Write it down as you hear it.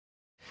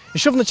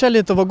Еще в начале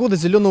этого года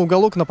зеленый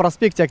уголок на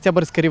проспекте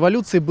Октябрьской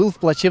Революции был в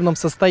плачевном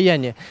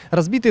состоянии.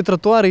 Разбитые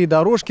тротуары и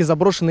дорожки,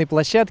 заброшенные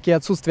площадки и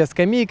отсутствие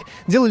скамеек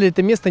делали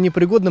это место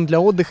непригодным для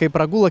отдыха и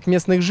прогулок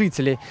местных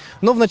жителей.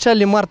 Но в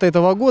начале марта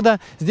этого года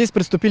здесь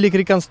приступили к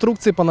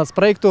реконструкции по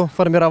нацпроекту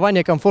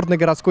 «Формирование комфортной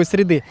городской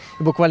среды».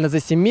 И буквально за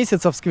 7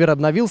 месяцев сквер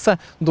обновился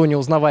до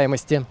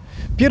неузнаваемости.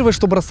 Первое,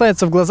 что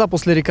бросается в глаза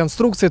после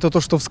реконструкции, это то,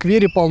 что в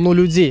сквере полно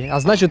людей. А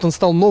значит, он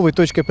стал новой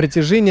точкой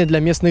притяжения для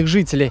местных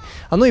жителей.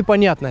 Оно и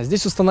понятно.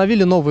 Здесь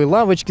установили новые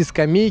лавочки,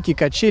 скамейки,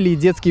 качели и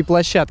детские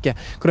площадки.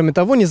 Кроме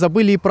того, не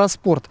забыли и про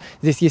спорт.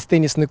 Здесь есть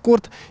теннисный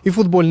корт и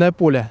футбольное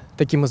поле.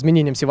 Таким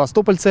изменениям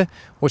севастопольцы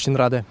очень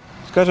рады.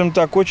 Скажем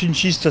так, очень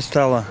чисто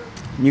стало.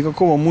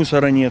 Никакого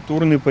мусора нет,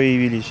 урны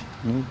появились.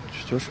 Ну,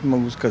 что ж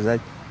могу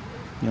сказать.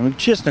 Ну,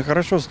 честно,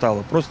 хорошо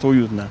стало, просто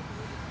уютно.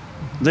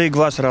 Да и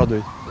глаз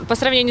радует. По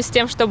сравнению с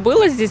тем, что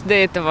было здесь до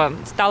этого,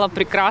 стало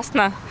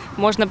прекрасно.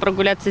 Можно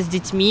прогуляться с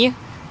детьми.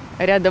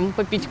 Рядом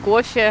попить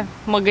кофе,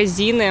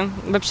 магазины.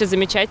 Вообще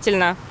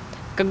замечательно.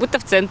 Как будто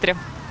в центре.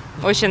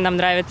 Очень нам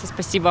нравится.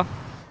 Спасибо.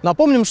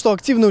 Напомним, что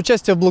активное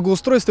участие в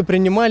благоустройстве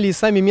принимали и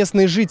сами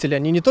местные жители.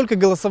 Они не только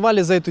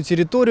голосовали за эту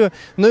территорию,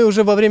 но и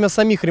уже во время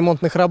самих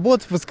ремонтных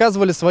работ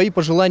высказывали свои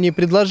пожелания и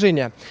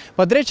предложения.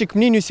 Подрядчик к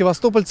мнению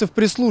севастопольцев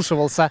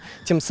прислушивался.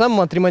 Тем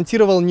самым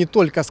отремонтировал не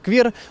только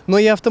сквер, но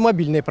и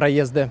автомобильные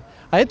проезды.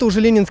 А это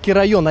уже Ленинский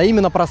район, а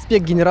именно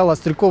проспект Генерала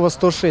Острякова,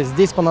 106.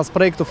 Здесь по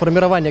нацпроекту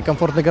 «Формирование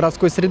комфортной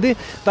городской среды»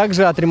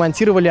 также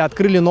отремонтировали и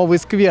открыли новый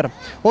сквер.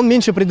 Он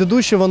меньше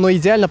предыдущего, но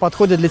идеально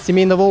подходит для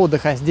семейного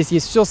отдыха. Здесь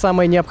есть все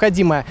самое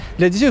необходимое.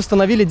 Для детей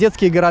установили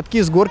детские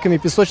городки с горками,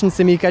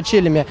 песочницами и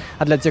качелями.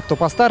 А для тех, кто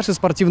постарше,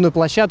 спортивную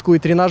площадку и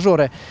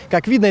тренажеры.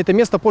 Как видно, это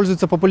место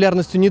пользуется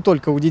популярностью не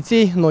только у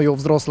детей, но и у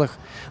взрослых.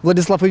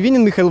 Владислава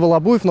Ивенина, Михаил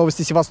Волобуев,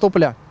 новости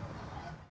Севастополя.